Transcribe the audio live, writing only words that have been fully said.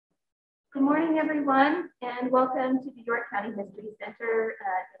Good morning, everyone, and welcome to the York County History Center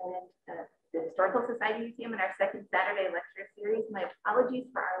and the Historical Society Museum in our second Saturday lecture series. My apologies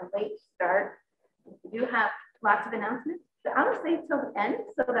for our late start. We do have lots of announcements, but I'll stay till the end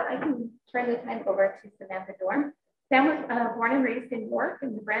so that I can turn the time over to Samantha Dorm. Sam was born and raised in York,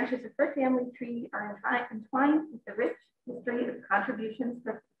 and the branches of her family tree are entwined with the rich history of contributions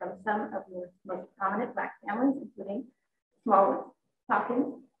from some of the most prominent Black families, including Smallwood,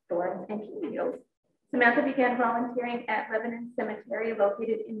 Hawkins, Dorm, and Keels. Samantha began volunteering at Lebanon Cemetery,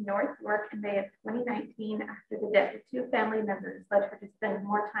 located in North York, in May of 2019 after the death of two family members led her to spend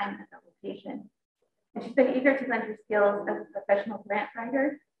more time at the location. And she's been eager to lend her skills as a professional grant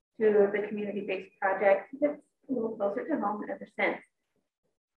writer to the community-based project that's a little closer to home ever since.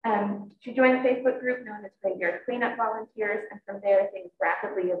 She joined a Facebook group known as Graveyard Cleanup Volunteers, and from there things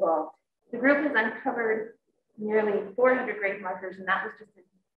rapidly evolved. The group has uncovered nearly 400 grave markers, and that was just in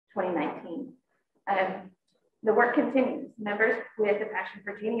 2019. The work continues. Members with a passion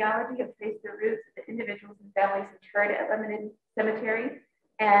for genealogy have traced the roots of the individuals and families interred at Lebanon Cemetery,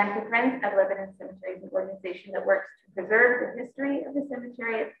 and the Friends of Lebanon Cemetery is an organization that works to preserve the history of the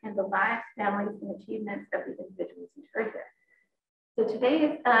cemetery and the lives, families, and achievements of the individuals interred there. So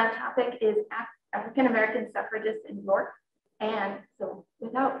today's topic is African American suffragists in York. And so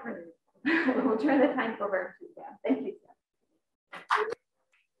without further ado, we'll turn the time over to Sam. Thank you, Sam.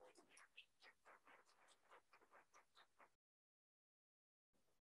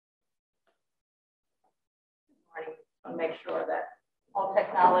 I'll make sure that all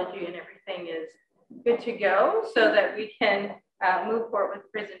technology and everything is good to go so that we can move forward with the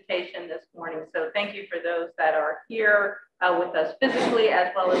presentation this morning. So thank you for those that are here with us physically,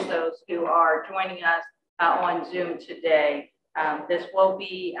 as well as those who are joining us on Zoom today. This will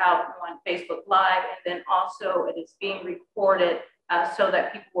be out on Facebook Live, and then also it is being recorded so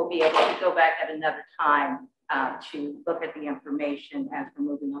that people will be able to go back at another time to look at the information as we're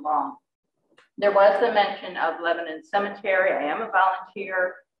moving along. There was the mention of Lebanon Cemetery. I am a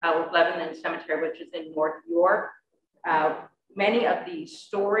volunteer with Lebanon Cemetery, which is in North York. Many of the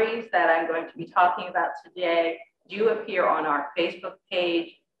stories that I'm going to be talking about today do appear on our Facebook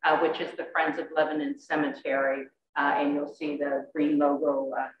page, which is the Friends of Lebanon Cemetery, and you'll see the green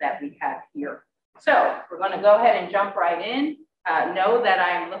logo that we have here. So we're going to go ahead and jump right in. Know that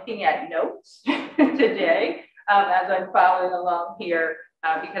I'm looking at notes today as I'm following along here.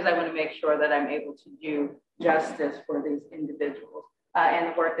 Because I want to make sure that I'm able to do justice for these individuals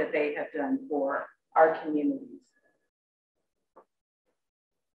and the work that they have done for our communities.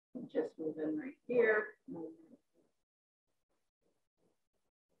 Just move in right here.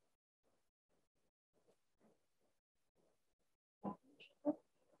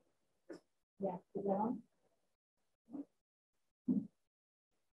 Yeah, down.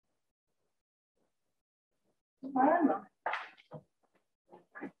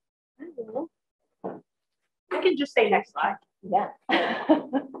 I can just say next slide. Yeah.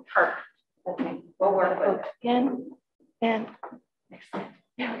 Perfect. Okay. We'll work with it. Again, and next slide.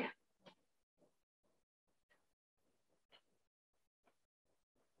 There we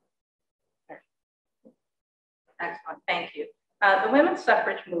go. Excellent, thank you. The women's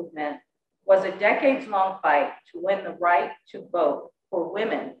suffrage movement was a decades-long fight to win the right to vote for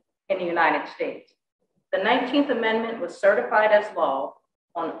women in the United States. The 19th Amendment was certified as law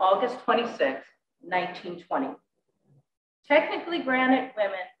on August 26, 1920. Technically granted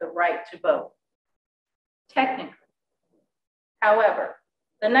women the right to vote. Technically. However,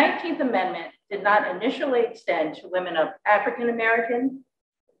 the 19th Amendment did not initially extend to women of African American,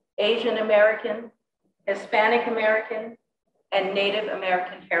 Asian American, Hispanic American, and Native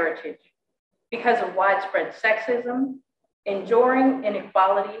American heritage because of widespread sexism, enduring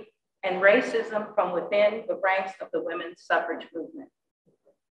inequality, and racism from within the ranks of the women's suffrage movement.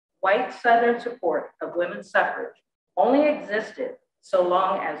 White Southern support of women's suffrage only existed so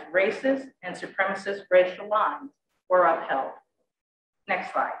long as racist and supremacist racial lines were upheld.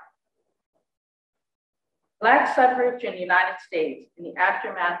 Next slide. Black suffrage in the United States in the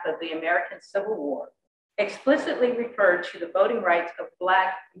aftermath of the American Civil War explicitly referred to the voting rights of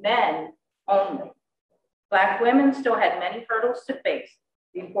Black men only. Black women still had many hurdles to face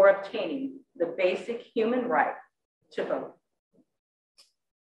before obtaining the basic human right to vote.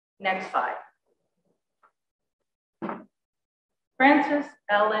 Next slide. Frances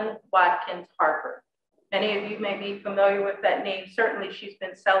Ellen Watkins Harper. Many of you may be familiar with that name. Certainly she's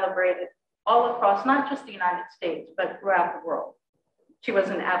been celebrated all across, not just the United States, but throughout the world. She was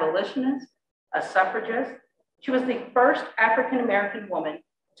an abolitionist, a suffragist. She was the first African-American woman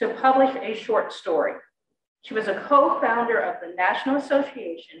to publish a short story. She was a co-founder of the National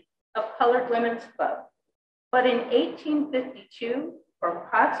Association of Colored Women's Club. But in 1852, or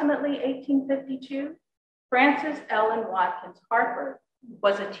approximately 1852, Frances Ellen Watkins Harper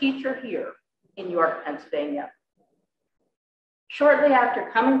was a teacher here in York, Pennsylvania. Shortly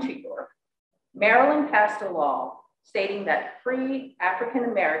after coming to York, Maryland passed a law stating that free African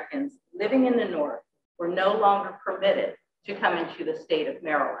Americans living in the North were no longer permitted to come into the state of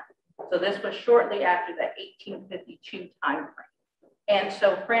Maryland. So this was shortly after the 1852 timeframe. And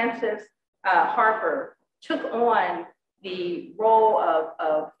so Frances Harper took on the role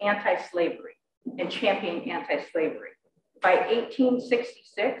of anti-slavery and championing anti-slavery. By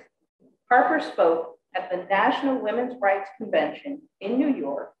 1866, Harper spoke at the National Women's Rights Convention in New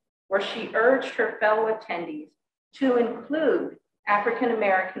York, where she urged her fellow attendees to include African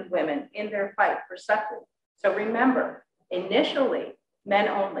American women in their fight for suffrage. So remember, initially, men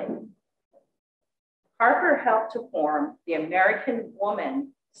only. Harper helped to form the American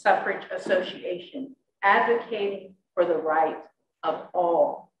Woman Suffrage Association, advocating for the rights of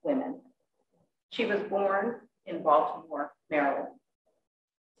all women. She was born in Baltimore, Maryland.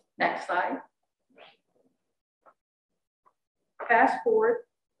 Next slide. Fast forward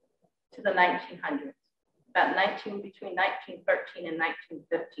to the 1900s, between 1913 and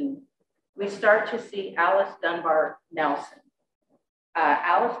 1915, we start to see Alice Dunbar Nelson.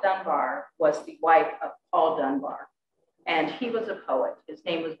 Alice Dunbar was the wife of Paul Dunbar, and he was a poet. His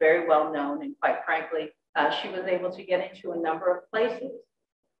name was very well known, and quite frankly, she was able to get into a number of places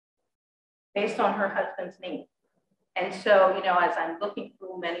based on her husband's name. And so, you know, as I'm looking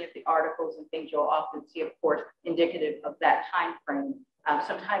through many of the articles and things, you'll often see, of course, indicative of that time frame.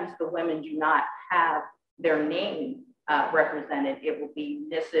 Sometimes the women do not have their name represented. It will be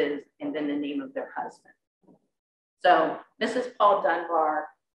Mrs. and then the name of their husband. So Mrs. Paul Dunbar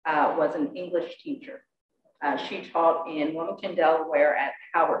was an English teacher. She taught in Wilmington, Delaware at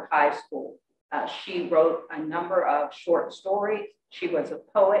Howard High School. She wrote a number of short stories. She was a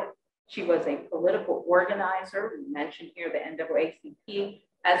poet. She was a political organizer. We mentioned here the NAACP,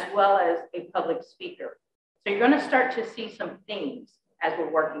 as well as a public speaker. So you're going to start to see some themes as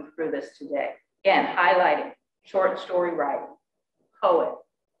we're working through this today. Again, highlighting short story writing, poet,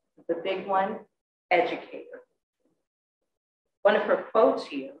 the big one, educator. One of her quotes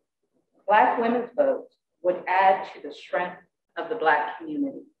here, Black women's votes would add to the strength of the Black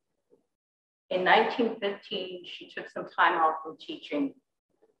community. In 1915, she took some time off from teaching,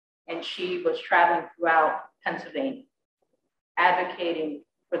 and she was traveling throughout Pennsylvania, advocating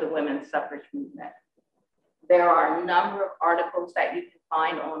for the women's suffrage movement. There are a number of articles that you can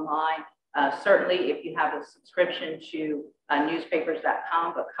find online. Certainly, if you have a subscription to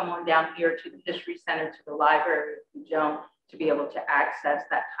newspapers.com, but come on down here to the History Center, to the library, if you don't, to be able to access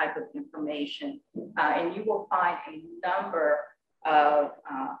that type of information. And you will find a number of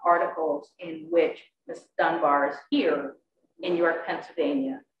articles in which Ms. Dunbar is here in York,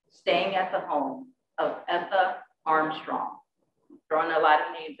 Pennsylvania, staying at the home of Etha Armstrong. I'm throwing a lot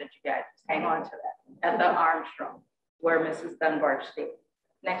of names at you guys, just hang on to that. Etha Armstrong, where Mrs. Dunbar stayed.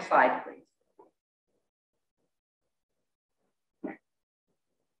 Next slide, please.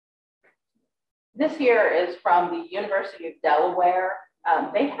 This here is from the University of Delaware.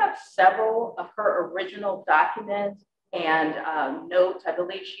 They have several of her original documents and notes. I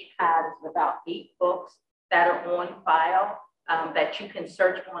believe she has about 8 books that are on file that you can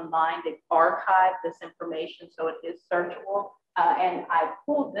search online. They've archived this information, so it is searchable. And I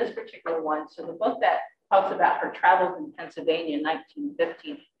pulled this particular one. So the book that talks about her travels in Pennsylvania in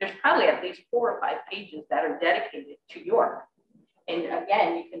 1915, there's probably at least 4 or 5 pages that are dedicated to York. And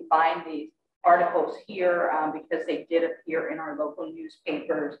again, you can find these articles here because they did appear in our local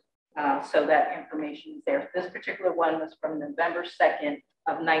newspapers, so that information is there. This particular one was from November 2nd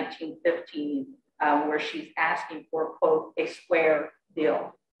of 1915, where she's asking for, quote, a square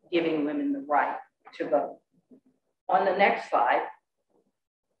deal, giving women the right to vote. On the next slide,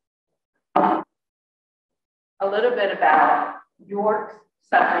 a little bit about York's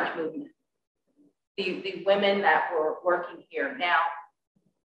suffrage movement, the women that were working here. Now,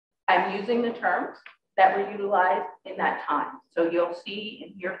 I'm using the terms that were utilized in that time. So you'll see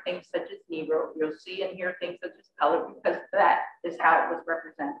and hear things such as Negro, you'll see and hear things such as color, because that is how it was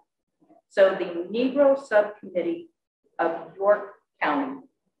represented. So the Negro Subcommittee of York County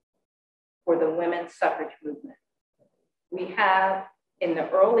for the women's suffrage movement. We have in the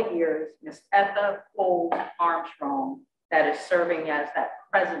early years, Miss Etha Armstrong, that is serving as that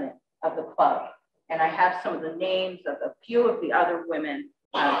president of the club. And I have some of the names of a few of the other women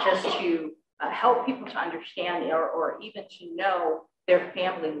just to help people to understand or even to know their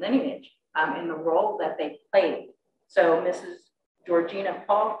family lineage and the role that they played. So Mrs. Georgina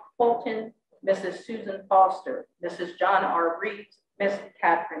Polton, Mrs. Susan Foster, Mrs. John R. Reeves, Miss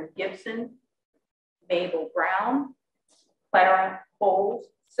Catherine Gibson, Mabel Brown, Clara Coles,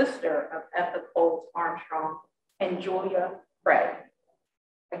 sister of Ethel Coles Armstrong, and Julia Craig.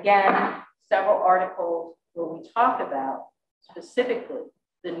 Again, several articles where we talk about specifically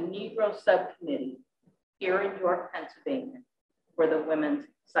the Negro Subcommittee here in York, Pennsylvania, for the women's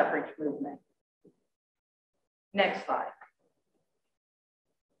suffrage movement. Next slide.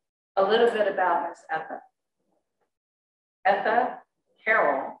 A little bit about Miss Ethel. Ethel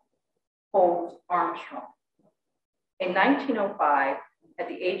Carol Coles Armstrong. In 1905, at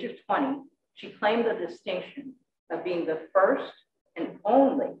the age of 20, she claimed the distinction of being the first and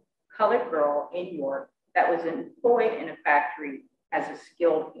only colored girl in York that was employed in a factory as a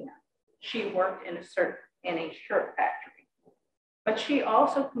skilled hand. She worked in a shirt factory, but she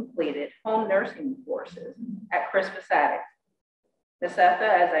also completed home nursing courses at Crispus Attucks. Miss Ethel,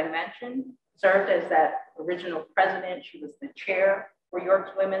 as I mentioned, served as that original president. She was the chair for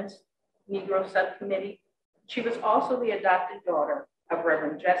York's Women's Negro Subcommittee. She was also the adopted daughter of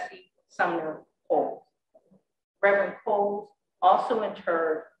Reverend Jesse Sumner Coles. Reverend Coles, also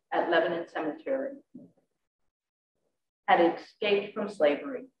interred at Lebanon Cemetery, had escaped from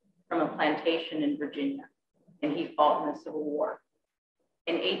slavery from a plantation in Virginia, and he fought in the Civil War.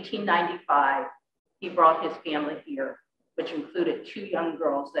 In 1895, he brought his family here, which included 2 young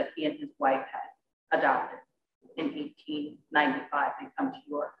girls that he and his wife had adopted. In 1895, they come to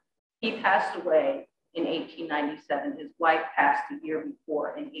York. He passed away in 1897. His wife passed a year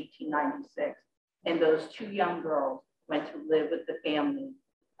before in 1896. And those 2 young girls went to live with the family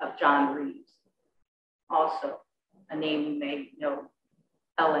of John Reeves. Also, a name you may know,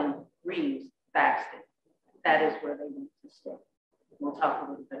 Ellen Reeves Baxter. That is where they went to stay. We'll talk a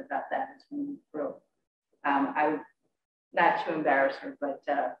little bit about that as we move through. I'm not to embarrass her, but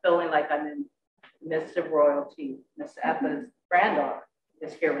feeling like I'm in the midst of royalty, Miss Ethel's granddaughter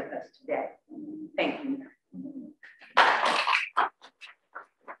is here with us today. Thank you.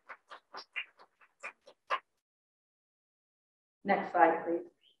 Next slide, please.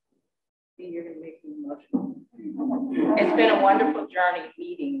 You're going to make me emotional. It's been a wonderful journey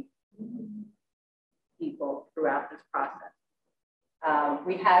meeting people throughout this process.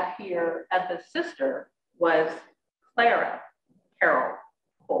 We have here, Ethel's sister was Clara Carol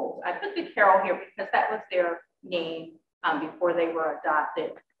Coles. I put the Carol here because that was their name before they were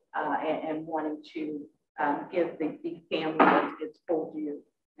adopted and wanting to give the family its full due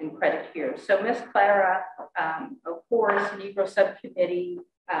and credit here. So Miss Clara, of course, Negro Subcommittee,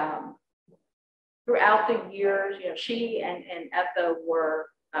 throughout the years, you know, she and Ethel were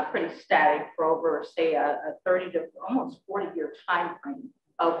pretty static for over, say, a 30 to almost 40-year time frame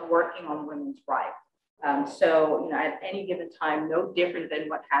of working on women's rights. So, you know, at any given time, no different than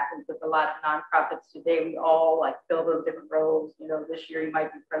what happens with a lot of nonprofits today. We all like fill those different roles. You know, this year you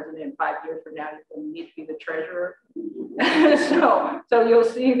might be president, and 5 years from now you need to be the treasurer. so you'll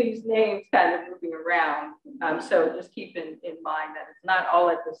see these names kind of moving around. So just keep in mind that it's not all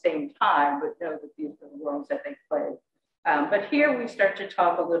at the same time, but know that these are the roles that they play. But here we start to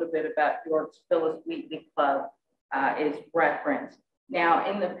talk a little bit about York's Phyllis Wheatley Club is referenced.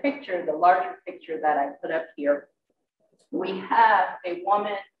 Now, in the picture, the larger picture that I put up here, we have a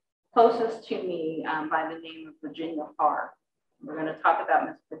woman closest to me by the name of Virginia Hart. We're going to talk about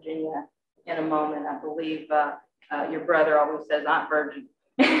Miss Virginia in a moment. I believe your brother always says Aunt Virgin.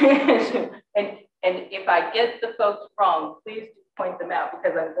 and if I get the folks wrong, please point them out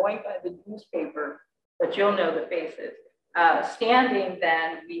because I'm going by the newspaper, but you'll know the faces. Standing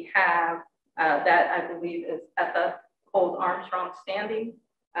then, we have that I believe is Ethel Coles Armstrong standing.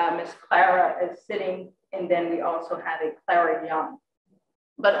 Miss Clara is sitting, and then we also have a Clara Young.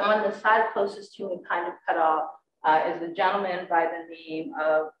 But on the side closest to me, kind of cut off, is a gentleman by the name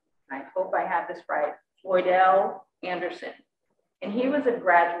of, I hope I have this right, Floydell Anderson. And he was a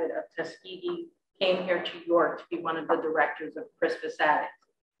graduate of Tuskegee, came here to York to be one of the directors of Crispus Attucks.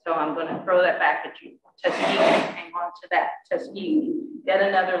 So I'm going to throw that back at you. Tuskegee, hang on to that. Tuskegee, get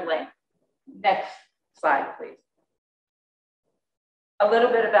another link. Next slide, please. A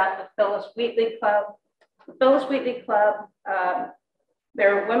little bit about the Phyllis Wheatley Club. The Phyllis Wheatley Club,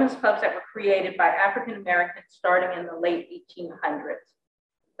 there are women's clubs that were created by African Americans starting in the late 1800s.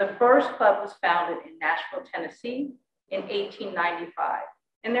 The first club was founded in Nashville, Tennessee in 1895.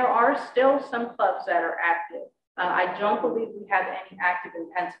 And there are still some clubs that are active. I don't believe we have any active in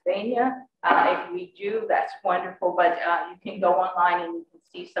Pennsylvania. If we do, that's wonderful, but you can go online and you can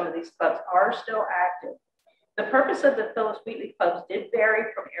see some of these clubs are still active. The purpose of the Phyllis Wheatley clubs did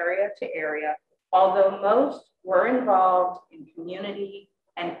vary from area to area, although most were involved in community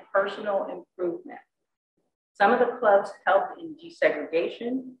and personal improvement. Some of the clubs helped in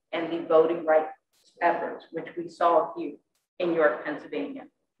desegregation and the voting rights efforts, which we saw here in York, Pennsylvania.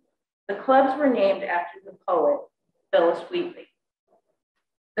 The clubs were named after the poet, Phillis Wheatley.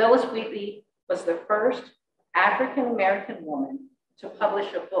 Phillis Wheatley was the first African American woman to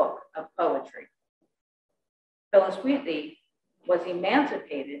publish a book of poetry. Phillis Wheatley was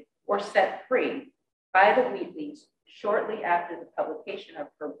emancipated or set free by the Wheatleys shortly after the publication of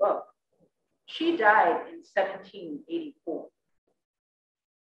her book. She died in 1784.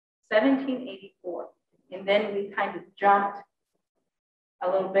 1784. And then we kind of jumped a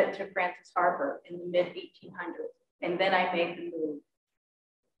little bit to Frances Harper in the mid-1800s. And then I made the move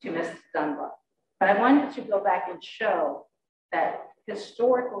to Mrs. Dunlop. But I wanted to go back and show that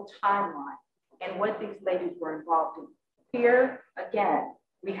historical timeline and what these ladies were involved in. Here, again,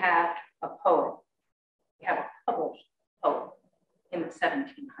 we have a poet. We have a published poet in the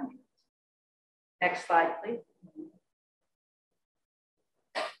 1700s. Next slide, please.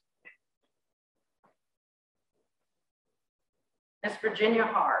 Miss Virginia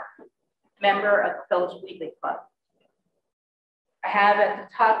Hart, member of the Phillis Wheatley Club. I have at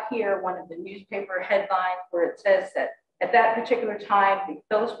the top here one of the newspaper headlines where it says that at that particular time, the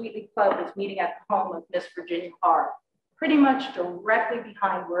Phillis Wheatley Club was meeting at the home of Miss Virginia Hart, pretty much directly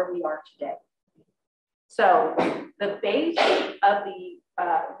behind where we are today. So the base of the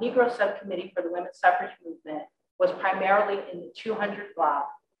Negro Subcommittee for the Women's Suffrage Movement was primarily in the 200 block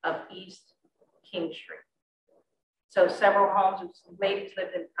of East King Street. So several homes, ladies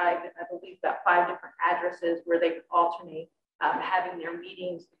lived in, I believe, about 5 different addresses where they would alternate having their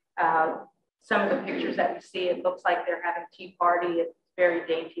meetings. Some of the pictures that we see, it looks like they're having tea party. It's very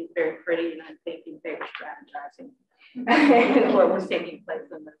dainty, it's very pretty, and I'm thinking they were strategizing what was taking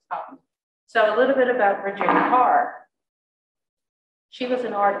place in those homes. So a little bit about Virginia Hart. She was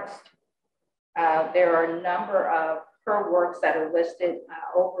an artist. There are a number of her works that are listed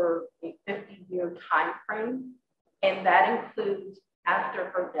over a 50-year time frame, and that includes after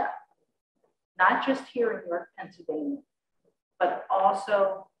her death, not just here in York, Pennsylvania, but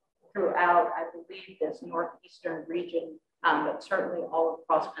also throughout, I believe, this northeastern region, but certainly all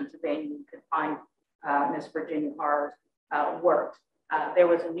across Pennsylvania, you could find Miss Virginia Hart's works. There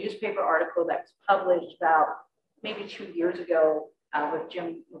was a newspaper article that was published about maybe 2 years ago with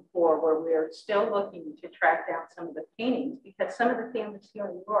Jim McClure, where we're still looking to track down some of the paintings, because some of the families here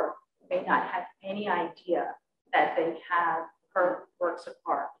in New York may not have any idea that they have her works of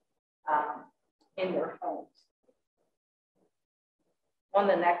art in their homes. On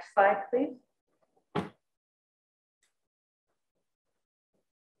the next slide, please.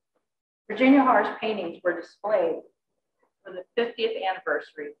 Virginia Hart's paintings were displayed for the 50th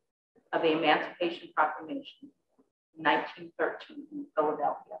anniversary of the Emancipation Proclamation in 1913 in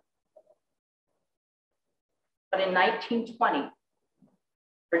Philadelphia. But in 1920,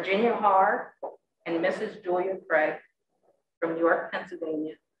 Virginia Hart and Mrs. Julia Craig from York,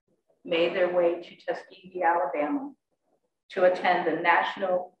 Pennsylvania, made their way to Tuskegee, Alabama, to attend the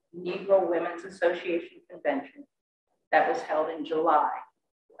National Negro Women's Association Convention that was held in July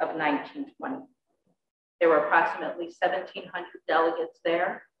of 1920. There were approximately 1,700 delegates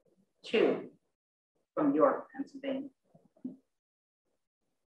there, 2 from York, Pennsylvania.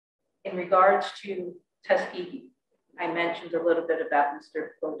 In regards to Tuskegee, I mentioned a little bit about Mr.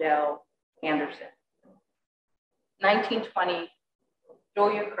 Odell Anderson. 1920,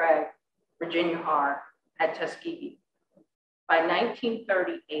 Julia Craig, Virginia Hart at Tuskegee. By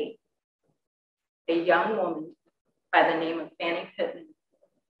 1938, a young woman by the name of Fanny Pittman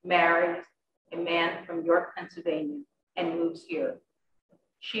marries a man from York, Pennsylvania, and moves here.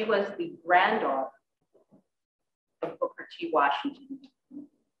 She was the granddaughter of Booker T. Washington,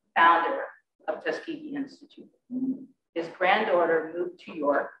 founder of Tuskegee Institute. His granddaughter moved to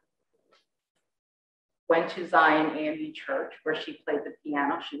York, went to Zion AME Church, where she played the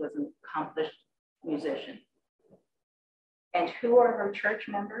piano. She was an accomplished musician. And who are her church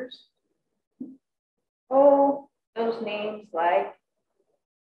members? Oh, those names like,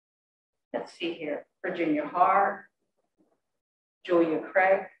 let's see here, Virginia Hart, Julia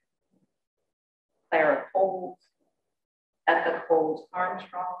Craig, Clara Coles, Ethel Coles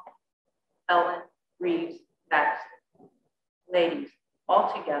Armstrong, Ellen Reeves Baxter. Ladies,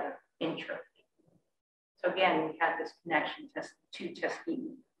 all together in church. So again, we have this connection to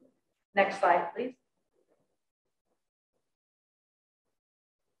Tuskegee. Next slide, please.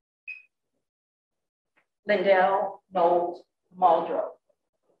 Lindell Knowles Muldrow,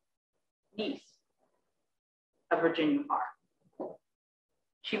 niece of Virginia Hart.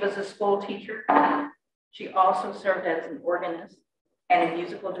 She was a school teacher She also served as an organist and a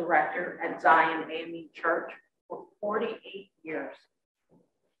musical director at Zion AME Church for 48 years.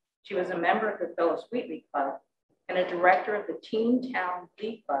 She was a member of the Phyllis Wheatley Club and a director of the Teen Town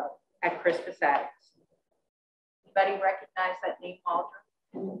Glee Club at Crispus Attucks. Anybody recognize that name,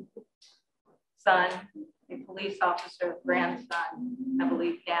 Aldrin? Son, a police officer, grandson, I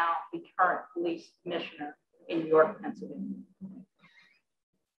believe now the current police commissioner in York, Pennsylvania.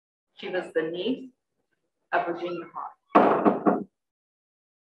 She was the niece of Virginia Hart.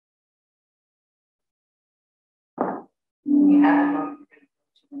 You have a moment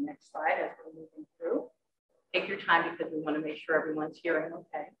to the next slide as we're moving through. Take your time because we want to make sure everyone's hearing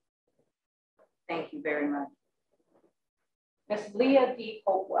okay. Thank you very much. Miss Leah D.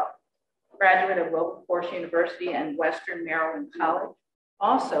 Hopewell, graduate of Wilberforce University and Western Maryland College,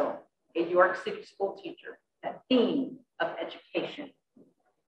 also a York City school teacher, a theme of education.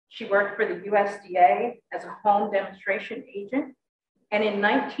 She worked for the USDA as a home demonstration agent, and in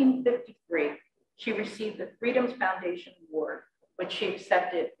 1953, she received the Freedoms Foundation Award, which she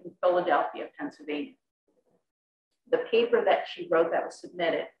accepted in Philadelphia, Pennsylvania. The paper that she wrote that was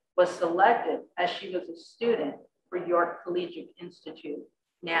submitted was selected as she was a student for York Collegiate Institute,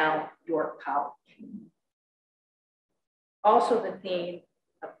 now York College. Also the theme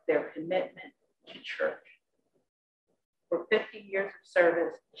of their commitment to church. For 50 years of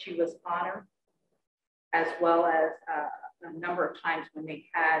service, she was honored, as well as a number of times when they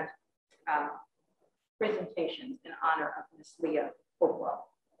had presentations in honor of Miss Leah Hopewell.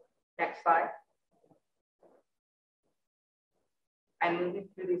 Next slide. I'm moving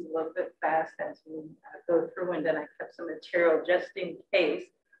through these a little bit fast as we go through, and then I kept some material just in case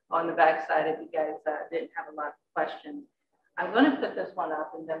on the back side if you guys didn't have a lot of questions. I'm going to put this one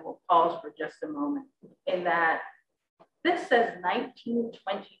up and then we'll pause for just a moment. In that, this says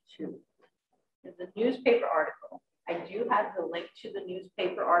 1922. It's a newspaper article. I do have the link to the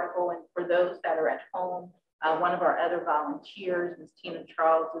newspaper article, and for those that are at home, one of our other volunteers, Ms. Tina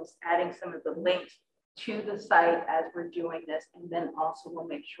Charles, is adding some of the links to the site as we're doing this, and then also we'll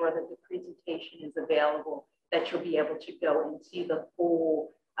make sure that the presentation is available, that you'll be able to go and see the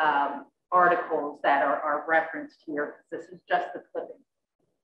full articles that are referenced here, because this is just the clipping.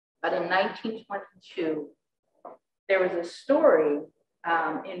 But in 1922, there was a story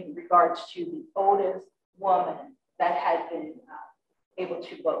in regards to the oldest woman that had been able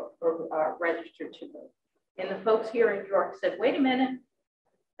to vote or registered to vote. And the folks here in York said, wait a minute,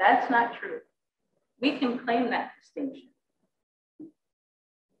 that's not true. We can claim that distinction.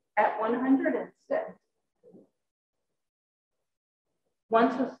 At 106,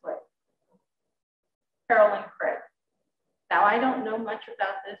 once a slave, Carolyn Craig. Now, I don't know much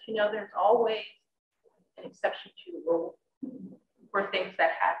about this. You know, there's always an exception to the rule for things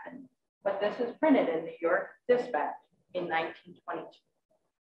that happen. But this is printed in the York Dispatch in 1922.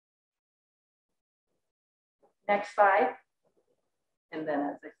 Next slide. And then,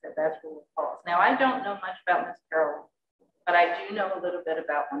 as I said, that's where we'll pause. Now, I don't know much about Miss Carolyn, but I do know a little bit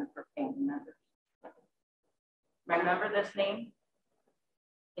about one of her family members. Remember this name?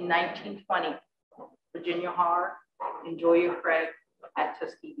 In 1920, Virginia Hart and Joya Craig at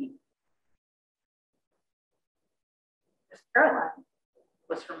Tuskegee. Miss Caroline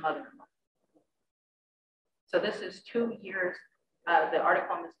was her mother-in-law. So this is 2 years, the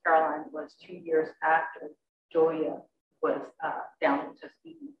article on Miss Caroline was 2 years after Joya was down in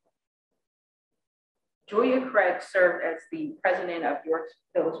Tuskegee. Joya Craig served as the president of York's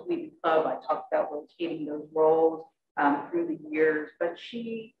Phyllis Wheatley Club. I talked about rotating those roles through the years, but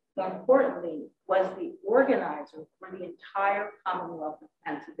she, more importantly, was the organizer for the entire Commonwealth of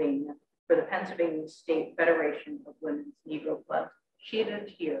Pennsylvania for the Pennsylvania State Federation of Women's Negro Clubs. She lived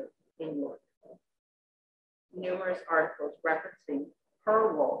here in York. Numerous articles referencing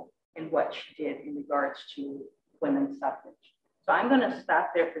her role and what she did in regards to women's suffrage. So I'm going to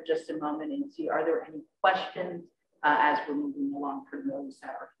stop there for just a moment and see, are there any questions as we're moving along for those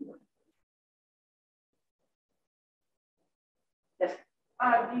that are here? Yes.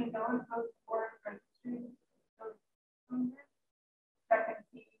 Do you know if those board registries,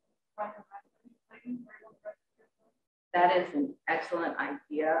 that is an excellent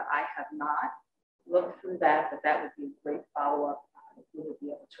idea. I have not looked through that, but that would be a great follow-up. We would be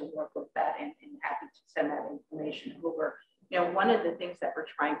able to work with that and happy to send that information over. You know, one of the things that we're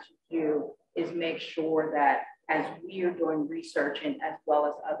trying to do is make sure that as we are doing research and as well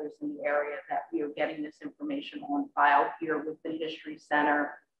as others in the area, that we are getting this information on file here with the History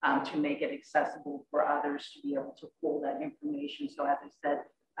Center to make it accessible for others to be able to pull that information. So as I said,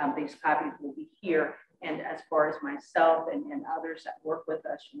 these copies will be here. And as far as myself and others that work with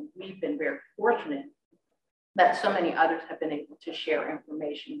us, we've been very fortunate that so many others have been able to share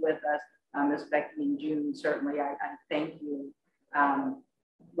information with us. Ms. Becky and June, certainly I thank you.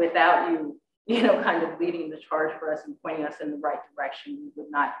 Without you, kind of leading the charge for us and pointing us in the right direction, we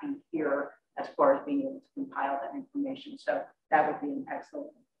would not be here as far as being able to compile that information. So that would be an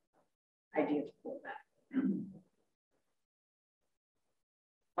excellent idea to pull that.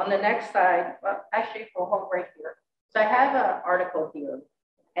 On the next slide, well, actually, we'll hold right here. So I have an article here,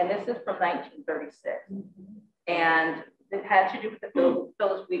 and this is from 1936. And it had to do with the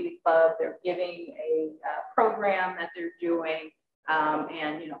Phyllis Wheatley Club. They're giving a program that they're doing,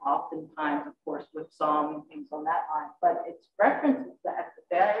 and oftentimes, of course, with song and things on that line. But it's references that at the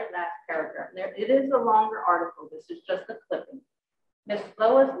very last paragraph. It is a longer article. This is just a clipping. Miss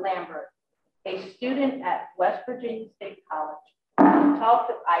Lois Lambert, a student at West Virginia State College,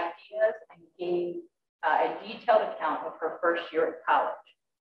 talked of ideas and gave a detailed account of her first year at college.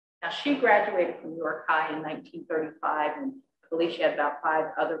 Now, she graduated from York High in 1935, and I believe she had about 5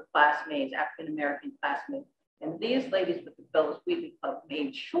 other classmates, African American classmates. And these ladies with the Phyllis Wheatley Club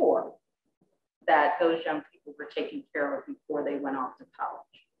made sure that those young people were taken care of before they went off to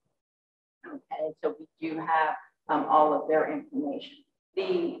college. Okay, so we do have all of their information.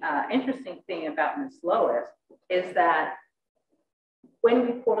 The interesting thing about Ms. Lois is that when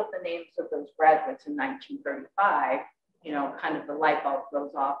we pulled up the names of those graduates in 1935, kind of the light bulb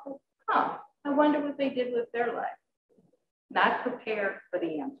goes off of, I wonder what they did with their life. Not prepared for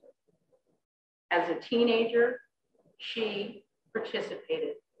the answer. As a teenager, she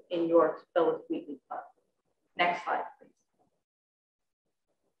participated in York's Phyllis Wheatley Club. Next slide, please.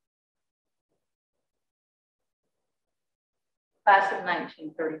 Class of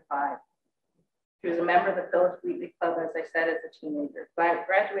 1935. She was a member of the Phyllis Wheatley Club, as I said, as a teenager.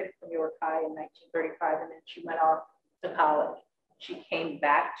 Graduated from York High in 1935, and then she went off to college. She came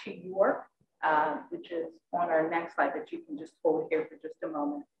back to York, which is on our next slide, but you can just hold here for just a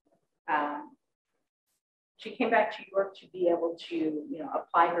moment. She came back to York to be able to,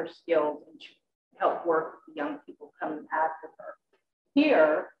 apply her skills and to help work with the young people coming after her.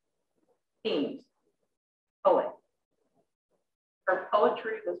 Here, themes, poet. Her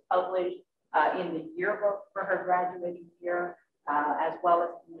poetry was published in the yearbook for her graduating year, as well as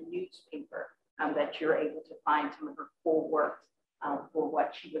in the newspaper that you're able to find some of her full works for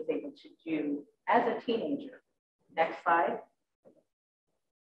what she was able to do as a teenager. Next slide.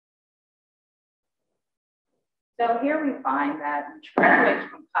 So here we find that when she graduates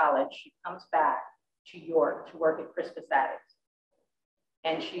from college, she comes back to York to work at Crispus Attucks.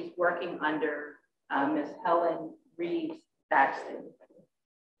 And she's working under Miss Helen Reeves Thaxton.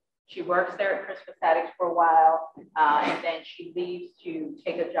 She works there at Crispus Attucks for a while, and then she leaves to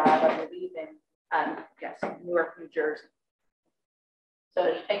take a job, I believe, in Newark, New Jersey.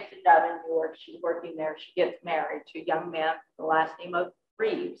 So she takes a job in Newark. She's working there. She gets married to a young man with the last name of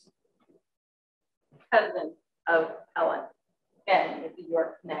Reeves, cousin of Helen, again, with the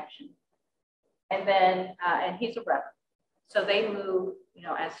York connection. And then, and he's a reverend. So they move,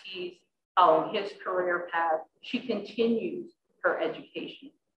 as he's following his career path, she continues her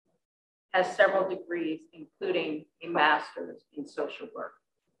education, has several degrees, including a master's in social work.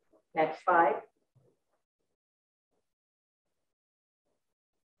 Next slide.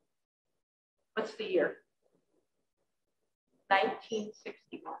 What's the year?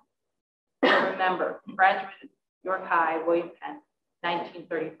 1961. Remember, graduated York High, William Penn,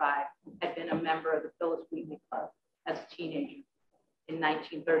 1935, had been a member of the Phyllis Wheatley Club as a teenager. In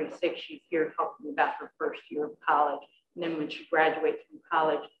 1936, she's here talking about her first year of college. And then when she graduates from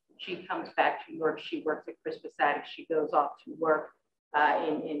college, she comes back to York. She works at Crispus Attucks. She goes off to work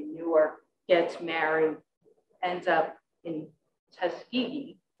in Newark, gets married, ends up in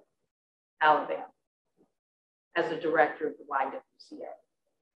Tuskegee, Alabama, as a director of the YWCA.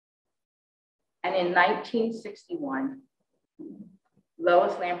 And in 1961,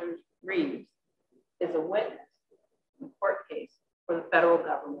 Lois Lambert Reeves is a witness in a court case for the federal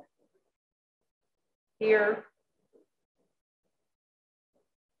government. Here,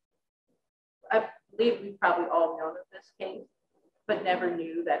 I believe we probably all known of this case, but never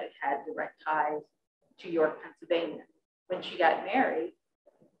knew that it had direct ties to York, Pennsylvania. When she got married,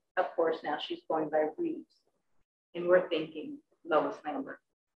 of course, now she's going by Reeves. And we're thinking Lois Lambert,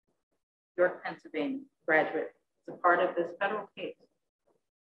 York, Pennsylvania, graduate, is a part of this federal case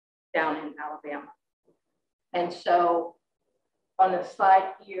down in Alabama. And so on the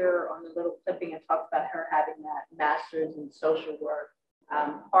slide here, on the little clipping, it talks about her having that master's in social work.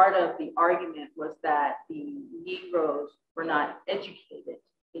 Part of the argument was that the Negroes were not educated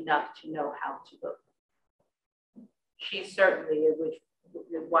enough to know how to vote. She certainly, which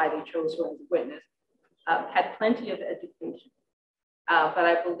is why they chose her as a witness, had plenty of education. But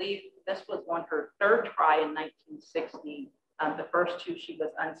I believe this was on her third try in 1960. The first two she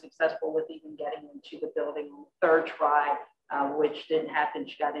was unsuccessful with even getting into the building. On the third try, which didn't happen,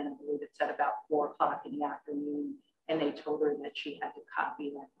 she got in, I believe it said about 4 o'clock in the afternoon, and they told her that she had to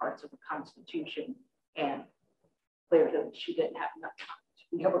copy like parts of the Constitution, and clearly she didn't have enough time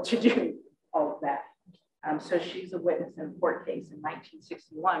to be able to do all of that. So she's a witness in a court case in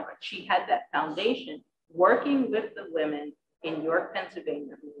 1961, but she had that foundation working with the women in York,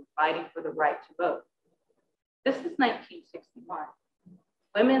 Pennsylvania, who were fighting for the right to vote. This is 1961.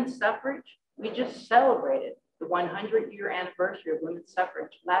 Women's suffrage, we just celebrated the 100-year anniversary of women's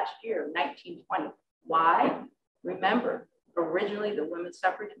suffrage last year, 1920. Why? Remember, originally the women's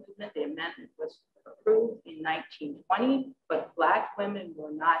suffrage movement, the amendment was approved in 1920, but Black women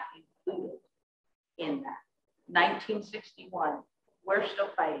were not included in that. 1961, we're still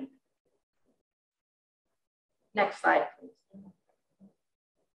fighting. Next slide, please.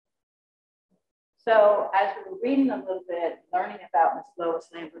 So as we were reading a little bit, learning about Miss Lois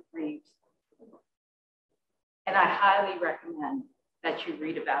Lambert Reeves, and I highly recommend that you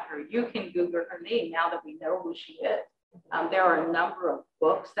read about her. You can Google her name now that we know who she is. There are a number of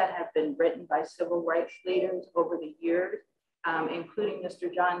books that have been written by civil rights leaders over the years, including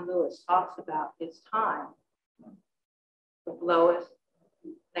Mr. John Lewis talks about his time with Lois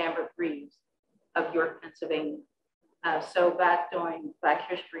Lambert Reeves of York, Pennsylvania. So back during Black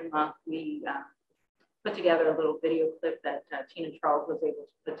History Month, we put together a little video clip that Tina Charles was able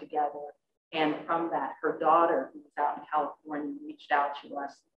to put together. And from that, her daughter, who was out in California, reached out to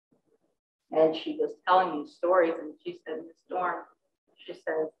us. And she was telling me stories, and she said, Miss Dorm, she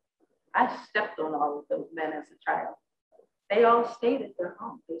says, I stepped on all of those men as a child. They all stayed at their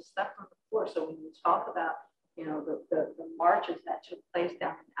home. They slept on the floor. So when you talk about, you know, the marches that took place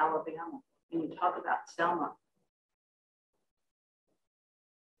down in Alabama, and you talk about Selma,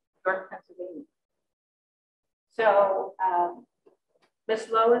 York, Pennsylvania. So Miss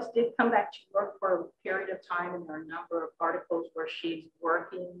Lois did come back to York for a period of time, and there are a number of articles where she's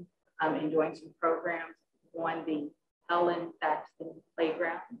working and doing some programs on the Helen Thaxton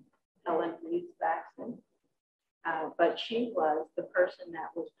Playground, Helen Reeves Thaxton. But she was the person that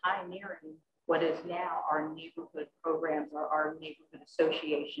was pioneering what is now our neighborhood programs or our neighborhood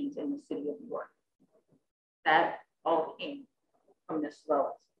associations in the city of York. That all came from Miss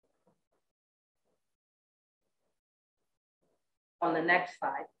Lois. On the next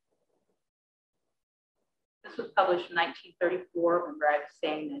slide. This was published in 1934. Remember, I was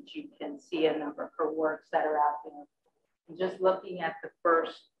saying that you can see a number of her works that are out there. And just looking at the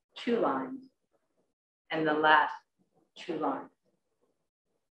first 2 lines and the last 2 lines.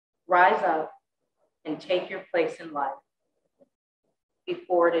 Rise up and take your place in life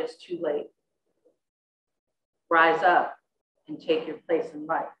before it is too late. Rise up and take your place in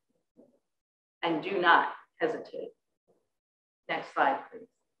life. And do not hesitate. Next slide, please.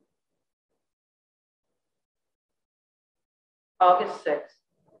 August 6,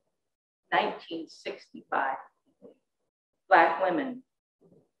 1965, Black women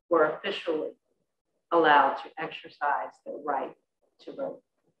were officially allowed to exercise their right to vote.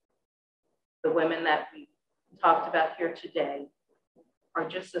 The women that we talked about here today are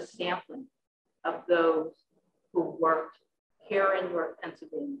just a sampling of those who worked here in York,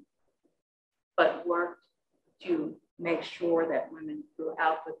 Pennsylvania, but worked to make sure that women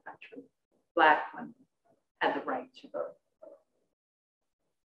throughout the country, Black women, had the right to vote.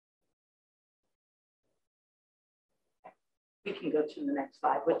 We can go to the next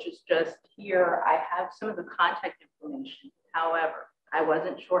slide, which is just here. I have some of the contact information. However, I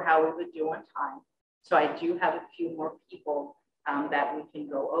wasn't sure how we would do on time. So I do have a few more people that we can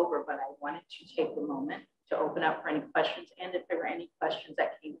go over, but I wanted to take a moment to open up for any questions and if there are any questions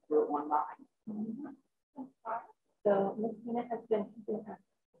that came through online. So Ms. Tina has been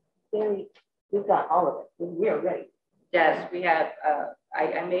very, we've got all of it. We are ready. Yes, we have,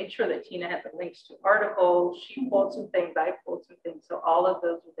 I made sure that Tina had the links to articles. She pulled some things, I pulled some things. So all of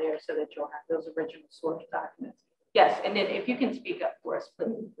those are there so that you'll have those original source documents. Yes, and then if you can speak up for us,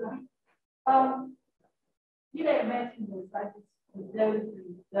 please. You didn't mention this, I just noticed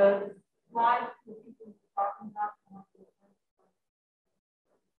those slides that people were talking about.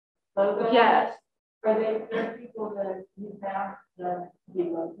 Logos. Yes. Are there people that you found that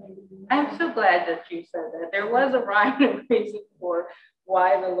you located? I'm so glad that you said that. There was a rhyme and reason for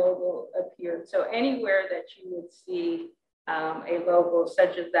why the logo appeared. So anywhere that you would see a logo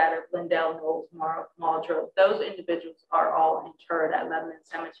such as that of Lindell Knowles Muldrow, those individuals are all interred at Lebanon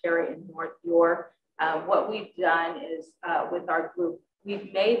Cemetery in North York. What we've done is with our group,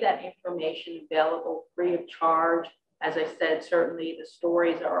 We've made that information available free of charge. As I said, certainly the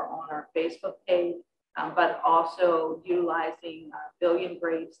stories are on our Facebook page, but also utilizing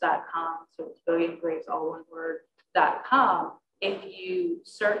billiongraves.com. So it's billiongraves, all one word.com. If you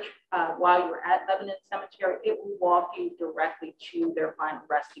search while you're at Lebanon Cemetery, it will walk you directly to their final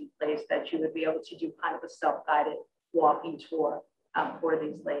resting place that you would be able to do kind of a self-guided walking tour for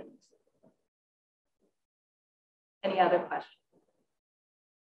these ladies. Any other questions?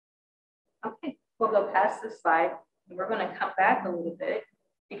 Okay, we'll go past this slide and we're going to come back a little bit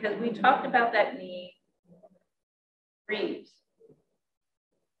because we talked about that name, Reeves.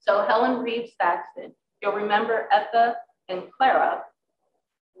 So Helen Reeves Saxton, you'll remember Etha and Clara,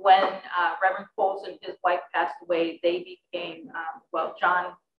 when Reverend Coles and his wife passed away, they became,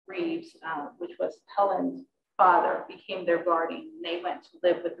 John Reeves, which was Helen's father, became their guardian. They went to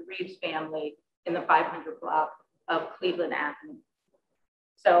live with the Reeves family in the 500 block of Cleveland Avenue.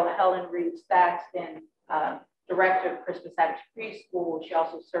 So Helen Reeves Saxton, director of Christmas Addicts Preschool, she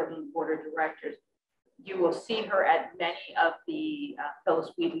also served on the board of directors. You will see her at many of the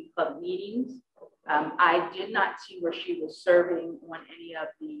Phyllis Wheatley Club meetings. I did not see where she was serving on any of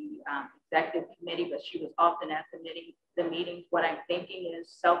the executive committee, but she was often at the meetings. What I'm thinking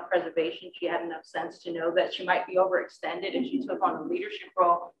is self-preservation. She had enough sense to know that she might be overextended if she took on a leadership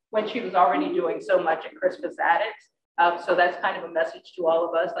role when she was already doing so much at Christmas Addicts. So that's kind of a message to all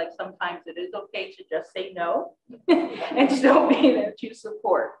of us. Like sometimes it is okay to just say no and still be there to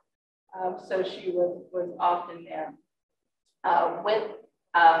support. So she was often there with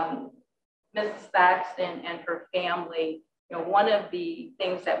Mrs. Saxton and her family. You know, one of the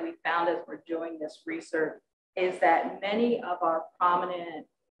things that we found as we're doing this research is that many of our prominent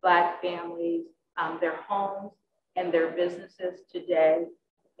Black families, their homes and their businesses today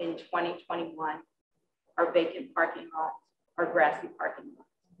in 2021 are vacant parking lots or grassy parking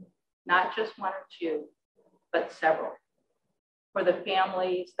lots. Not just one or two, but several. For the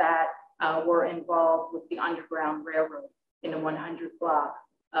families that were involved with the Underground Railroad in the 100 block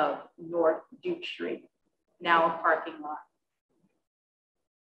of North Duke Street, now a parking lot.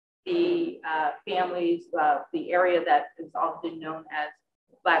 The families, the area that is often known as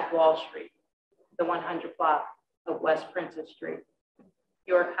Black Wall Street, the 100 block of West Princess Street,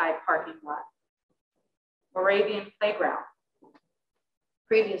 York High parking lot, Moravian Playground,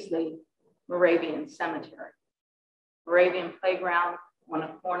 previously Moravian Cemetery. Moravian Playground on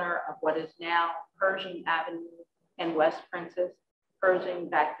a corner of what is now Pershing Avenue and West Princess. Pershing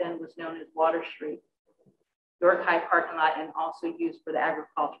back then was known as Water Street. York High parking lot, and also used for the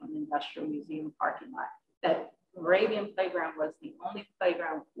Agricultural and Industrial Museum parking lot. That Moravian Playground was the only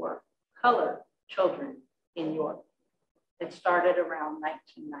playground for colored children in York. It started around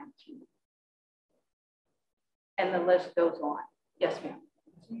 1919. And the list goes on. Yes, ma'am.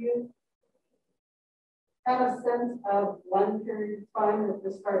 Do you have a sense of one period of time that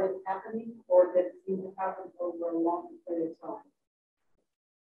this started happening, or did it seem to happen over a long period of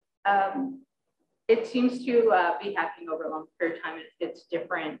time? It seems to be happening over a long period of time. It's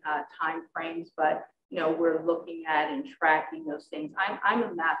different time frames, but you know, we're looking at and tracking those things. I'm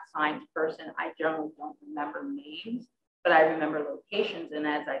a math science person. I generally don't remember names, but I remember locations. And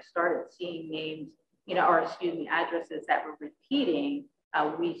as I started seeing names, you know, or excuse me, addresses that were repeating,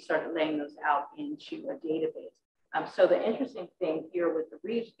 we started laying those out into a database. So the interesting thing here with the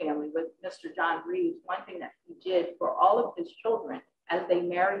Reeves family, with Mr. John Reeves, one thing that he did for all of his children, as they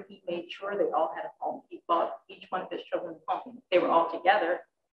married, he made sure they all had a home. He bought each one of his children a home. If they were all together,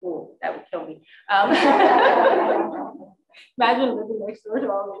 ooh, that would kill me. Imagine living next door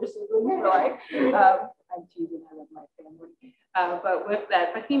to all of your siblings for life. I'm teasing, I love my family. But with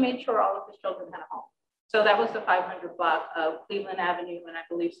that, but he made sure all of his children had a home. So that was the 500 block of Cleveland Avenue, and I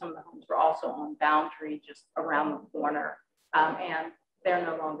believe some of the homes were also on Boundary, just around the corner, and they're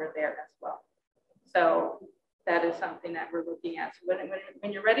no longer there as well. So that is something that we're looking at. So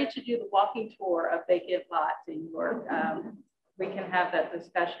when you're ready to do the walking tour of vacant lots in York, we can have that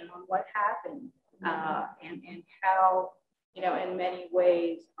discussion on what happened and how, you know, in many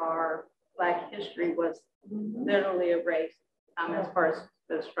ways our Black history was literally erased as far as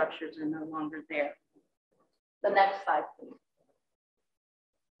those structures are no longer there. The next slide, please.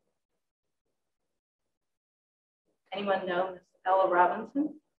 Anyone know Miss Ella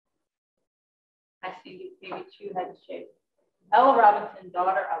Robinson? I see maybe two heads shake. Ella Robinson,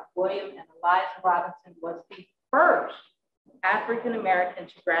 daughter of William and Eliza Robinson, was the first African American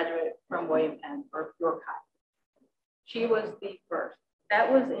to graduate from William Penn or York High. She was the first.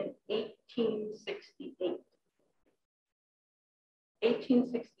 That was in 1868.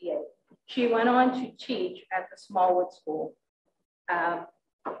 1868. She went on to teach at the Smallwood School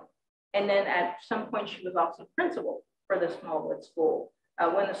And then at some point, she was also principal for the Smallwood School.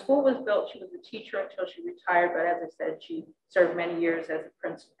 When the school was built, she was a teacher until she retired, but as I said, she served many years as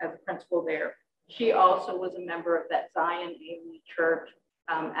a principal there. She also was a member of that Zion AME Church,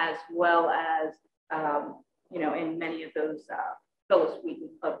 as well as, in many of those Phyllis Wheaton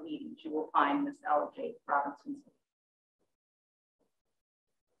Club meetings, you will find Miss L.J. Robinson's.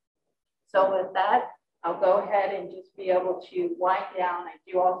 So with that, I'll go ahead and just be able to wind down. I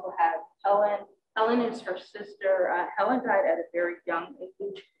do also have Helen. Helen is her sister. Helen died at a very young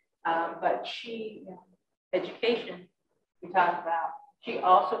age, but she, education, we talked about. She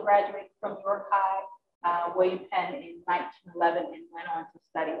also graduated from York High, William Penn in 1911 and went on to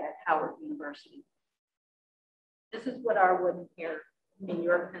study at Howard University. This is what our women here in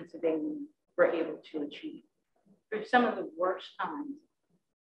York, Pennsylvania were able to achieve. Through some of the worst times,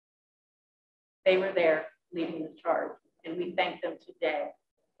 they were there leading the charge, and we thank them today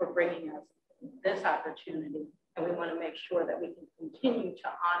for bringing us this opportunity, and we want to make sure that we can continue to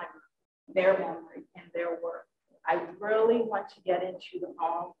honor their memory and their work. I really want to get into the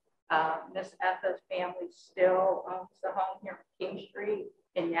home. Miss Etha's family still owns the home here on King Street,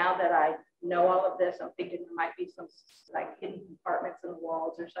 and now that I know all of this, I'm thinking there might be some like hidden compartments in the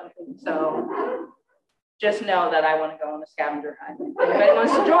walls or something. So just know that I want to go on a scavenger hunt. If anybody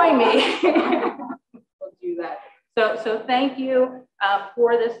wants to join me, we'll do that. So thank you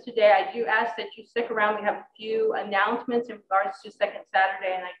for this today. I do ask that you stick around. We have a few announcements in regards to Second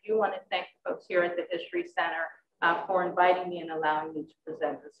Saturday, and I do want to thank the folks here at the History Center for inviting me and allowing me to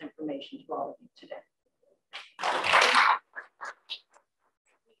present this information to all of you today.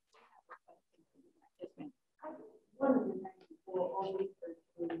 One of the things will always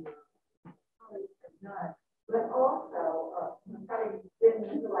but also, having been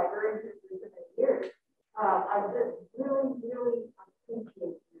in the library for so many years, I just really, really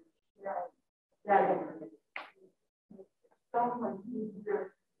appreciate you sharing that information. So much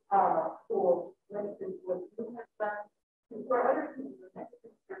easier for, instance, what you have done, and for other people, the next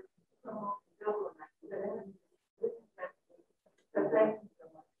picture, someone can build on that. So thank you so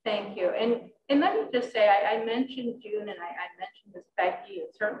much. Thank you. And let me just say, I mentioned June, and I mentioned this Becky, and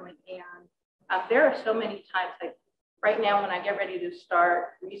certainly Anne. There are so many times, like right now when I get ready to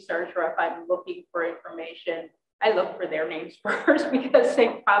start research or if I'm looking for information, I look for their names first because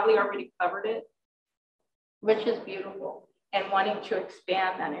they probably already covered it, which is beautiful, and wanting to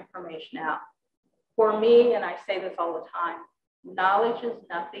expand that information out. For me, and I say this all the time, knowledge is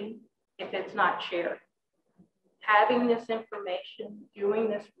nothing if it's not shared. Having this information, doing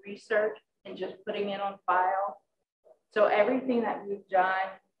this research, and just putting it on file. So everything that we've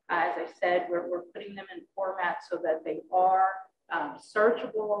done, as I said, we're putting them in formats so that they are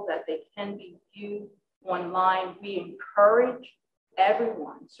searchable, that they can be viewed online. We encourage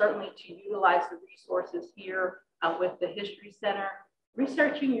everyone, certainly, to utilize the resources here with the History Center,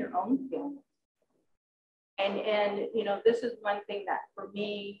 researching your own family. And this is one thing that for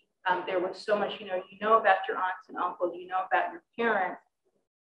me, there was so much, you know about your aunts and uncles, you know about your parents,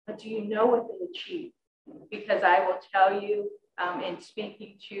 but do you know what they achieved? Because I will tell you, in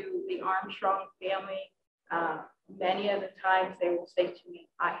speaking to the Armstrong family, many of the times they will say to me,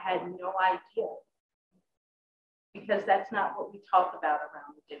 I had no idea. Because that's not what we talk about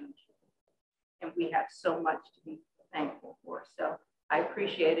around the dinner table. And we have so much to be thankful for. So I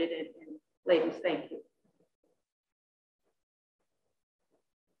appreciate it. And ladies, thank you.